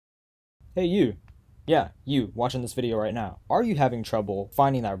Hey you. Yeah, you watching this video right now. Are you having trouble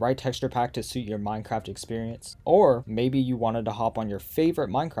finding that right texture pack to suit your Minecraft experience? Or maybe you wanted to hop on your favorite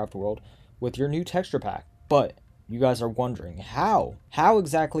Minecraft world with your new texture pack, but you guys are wondering how? How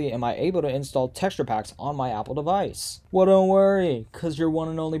exactly am I able to install texture packs on my Apple device? Well, don't worry, cause your one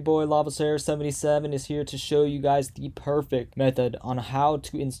and only boy Lavasair77 is here to show you guys the perfect method on how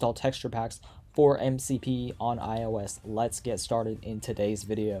to install texture packs for MCP on iOS. Let's get started in today's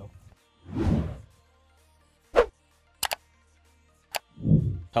video.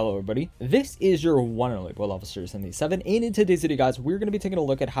 Hello everybody, this is your one and only boy Lavasair77, and in today's video guys, we're going to be taking a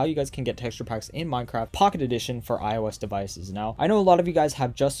look at how you guys can get texture packs in Minecraft Pocket Edition for iOS devices. Now, I know a lot of you guys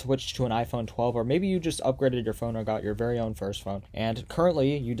have just switched to an iPhone 12, or maybe you just upgraded your phone or got your very own first phone, and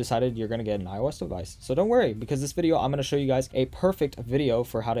currently you decided you're going to get an iOS device. So don't worry, because this video I'm going to show you guys a perfect video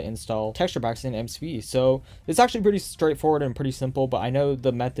for how to install texture packs in MCP. So it's actually pretty straightforward and pretty simple, but I know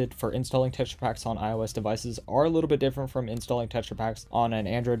the method for installing texture packs on iOS devices are a little bit different from installing texture packs on an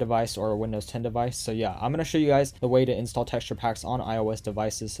Android device or a Windows 10 device. So yeah, I'm going to show you guys the way to install texture packs on iOS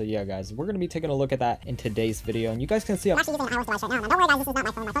devices. So yeah guys, we're going to be taking a look at that in today's video, and you guys can see I'm actually using an iOS device right now. Now don't worry guys, this is not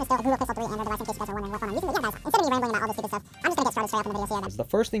my phone. My phone is still a Google Pixel 3 Android device in case you guys are wondering what phone I'm using. But yeah guys, instead of me rambling about all this stupid stuff, I'm just going to get started straight up in the video. So yeah guys. The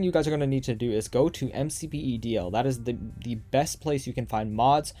first thing you guys are going to need to do is go to Mcpe DL. That is the best place you can find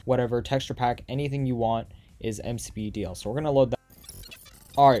mods, whatever, texture pack, anything you want is Mcpe DL. So we're going to load that.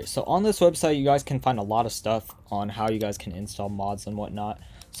 Alright, so on this website you guys can find a lot of stuff on how you guys can install mods and whatnot.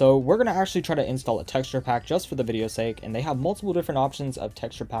 So we're going to actually try to install a texture pack just for the video's sake, and they have multiple different options of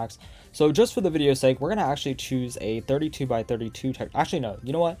texture packs. So just for the video's sake, we're going to actually choose a 32 by 32 actually no,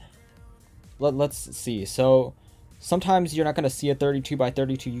 you know what? Let's see. So sometimes you're not going to see a 32 by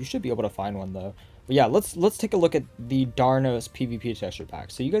 32. You should be able to find one though. But yeah, let's take a look at the Darnos PvP texture pack.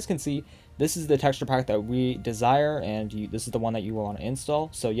 So you guys can see this is the texture pack that we desire, and this is the one that you want to install.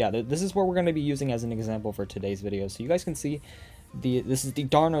 So yeah, this is what we're going to be using as an example for today's video. So you guys can see this is the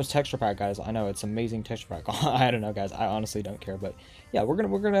Darnos texture pack, guys. I know it's amazing texture pack. I don't know, guys. I honestly don't care, but yeah, we're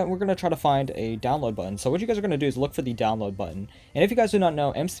gonna try to find a download button. So what you guys are gonna do is look for the download button. And if you guys do not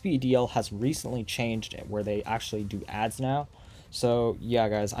know, MCP DL has recently changed where they actually do ads now. So yeah,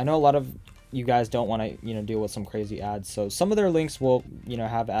 guys, I know a lot of you guys don't want to deal with some crazy ads. So some of their links will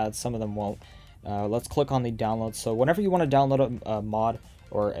have ads, some of them won't. Let's click on the download. So whenever you want to download a mod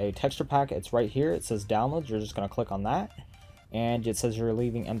or a texture pack, it's right here. It says downloads. You're just gonna click on that. And it says you're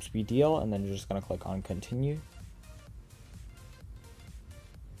leaving Mcpe DL, and then you're just going to click on continue.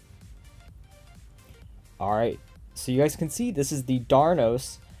 Alright, so you guys can see this is the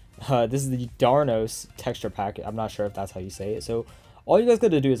Darnos texture pack. I'm not sure if that's how you say it. So all you guys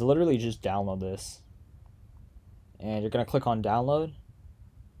got to do is literally just download this. And you're going to click on download.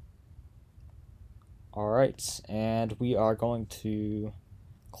 Alright, and we are going to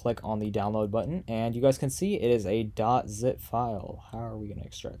click on the download button, and you guys can see it is a .zip file. How are we going to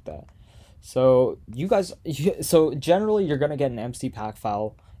extract that? So so generally you're going to get an MC pack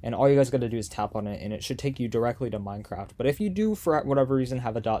file, and all you guys got to do is tap on it, and it should take you directly to Minecraft. But if you do, for whatever reason,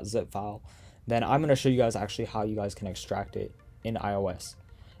 have a .zip file, then I'm going to show you guys actually how you guys can extract it in iOS.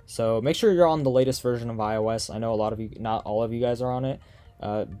 So make sure you're on the latest version of iOS. I know a lot of you, not all of you guys are on it,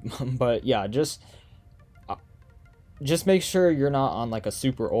 but yeah, just make sure you're not on like a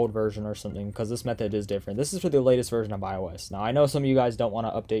super old version or something, because this method is different. This is for the latest version of iOS. Now I know some of you guys don't want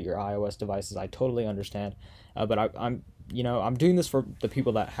to update your iOS devices. I totally understand, but I'm doing this for the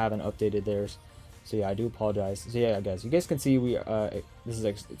people that haven't updated theirs. So yeah, I do apologize. So yeah, guys, you guys can see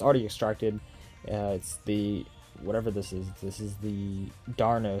it's already extracted. It's the whatever this is. This is the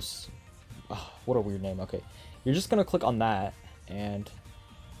Darnos. Oh, what a weird name. Okay, you're just gonna click on that, and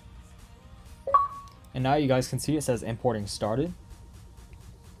now you guys can see it says importing started.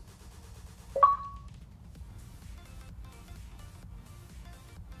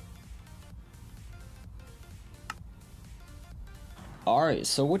 Alright,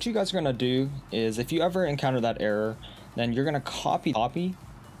 so what you guys are going to do is, if you ever encounter that error, then you're going to copy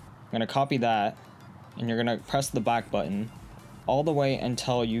that, and you're going to press the back button all the way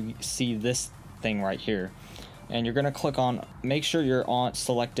until you see this thing right here. And you're going to click on, make sure you're on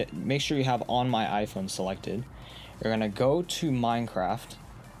selected, make sure you have on my iPhone selected. You're going to go to Minecraft.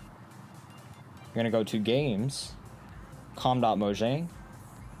 You're going to go to games, com.mojang,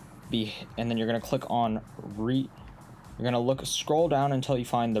 and then you're going to click on you're going to scroll down until you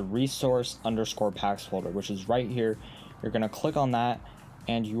find the resource_packs folder, which is right here. You're going to click on that,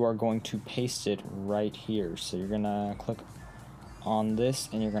 and you are going to paste it right here. So you're going to click on this,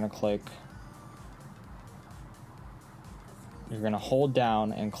 and you're going to hold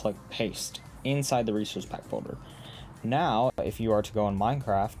down and click paste inside the resource pack folder. Now, if you are to go in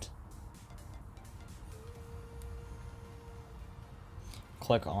Minecraft,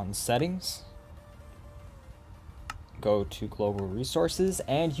 click on settings, go to global resources,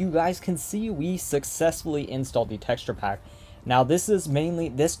 and you guys can see we successfully installed the texture pack. Now this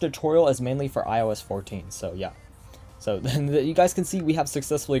tutorial is mainly for iOS 14, so yeah. So you guys can see we have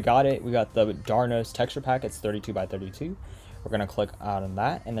successfully got it. We got the Darnos texture pack. It's 32 by 32. We're gonna click out on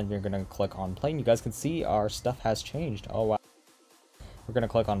that, and then you're gonna click on play. And you guys can see our stuff has changed. Oh wow. We're gonna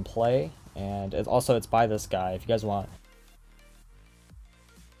click on play, and it's by this guy if you guys want.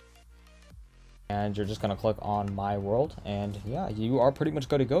 And you're just gonna click on my world, and yeah, you are pretty much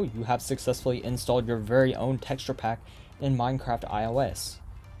good to go. You have successfully installed your very own texture pack in Minecraft iOS.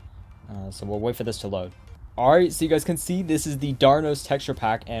 So we'll wait for this to load. Alright, so you guys can see this is the Darnos texture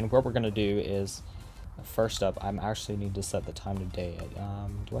pack, and what we're gonna do is, first up, I'm actually need to set the time to day.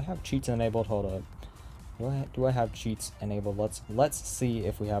 Do I have cheats enabled? Hold up. Do I have cheats enabled? Let's see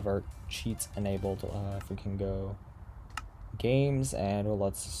if we have our cheats enabled. If we can go games, and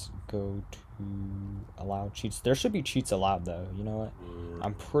let's go to allow cheats. There should be cheats allowed though. You know what?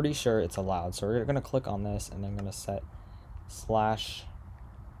 I'm pretty sure it's allowed. So we're gonna click on this, and then gonna set /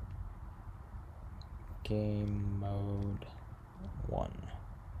 game mode 1.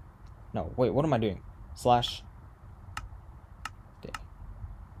 No, wait, what am I doing? / day.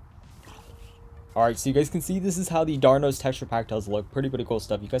 Alright, so you guys can see this is how the Darnos texture pack does look. Pretty cool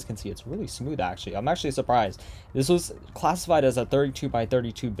stuff. You guys can see it's really smooth actually. I'm actually surprised. This was classified as a 32 by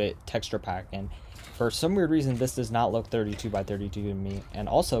 32-bit texture pack, and for some weird reason this does not look 32 by 32 to me. And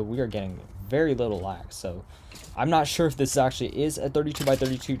also we are getting very little lag, so I'm not sure if this actually is a 32 by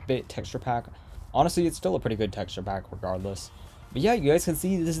 32-bit texture pack. Honestly, it's still a pretty good texture pack regardless. But yeah, you guys can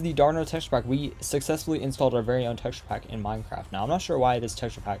see this is the Darno texture pack. We successfully installed our very own texture pack in Minecraft. Now, I'm not sure why this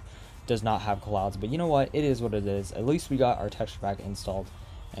texture pack does not have clouds, but you know what? It is what it is. At least we got our texture pack installed.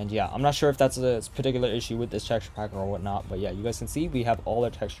 And yeah, I'm not sure if that's a particular issue with this texture pack or whatnot, but yeah, you guys can see we have all our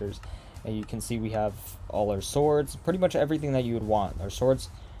textures. And you can see we have all our swords, pretty much everything that you would want. Our swords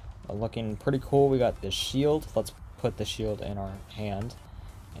are looking pretty cool. We got this shield. Let's put the shield in our hand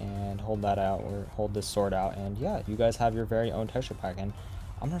and hold that out, or hold this sword out, and yeah, you guys have your very own texture pack. And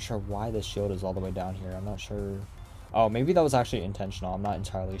I'm not sure why this shield is all the way down here. I'm not sure. Oh, maybe that was actually intentional. I'm not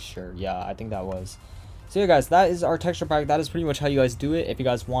entirely sure. Yeah, I think that was. So yeah guys, that is our texture pack. That is pretty much how you guys do it. If you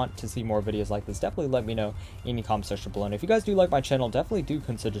guys want to see more videos like this, definitely let me know in the comment section below. And if you guys do like my channel, definitely do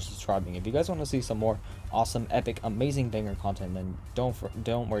consider subscribing. If you guys want to see some more awesome, epic, amazing banger content, then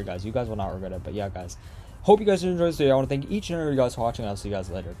don't worry guys, you guys will not regret it. But yeah guys, hope you guys enjoyed this video. I want to thank each and every one of you guys for watching. I'll see you guys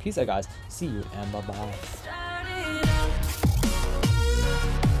later. Peace out guys. See you and bye bye.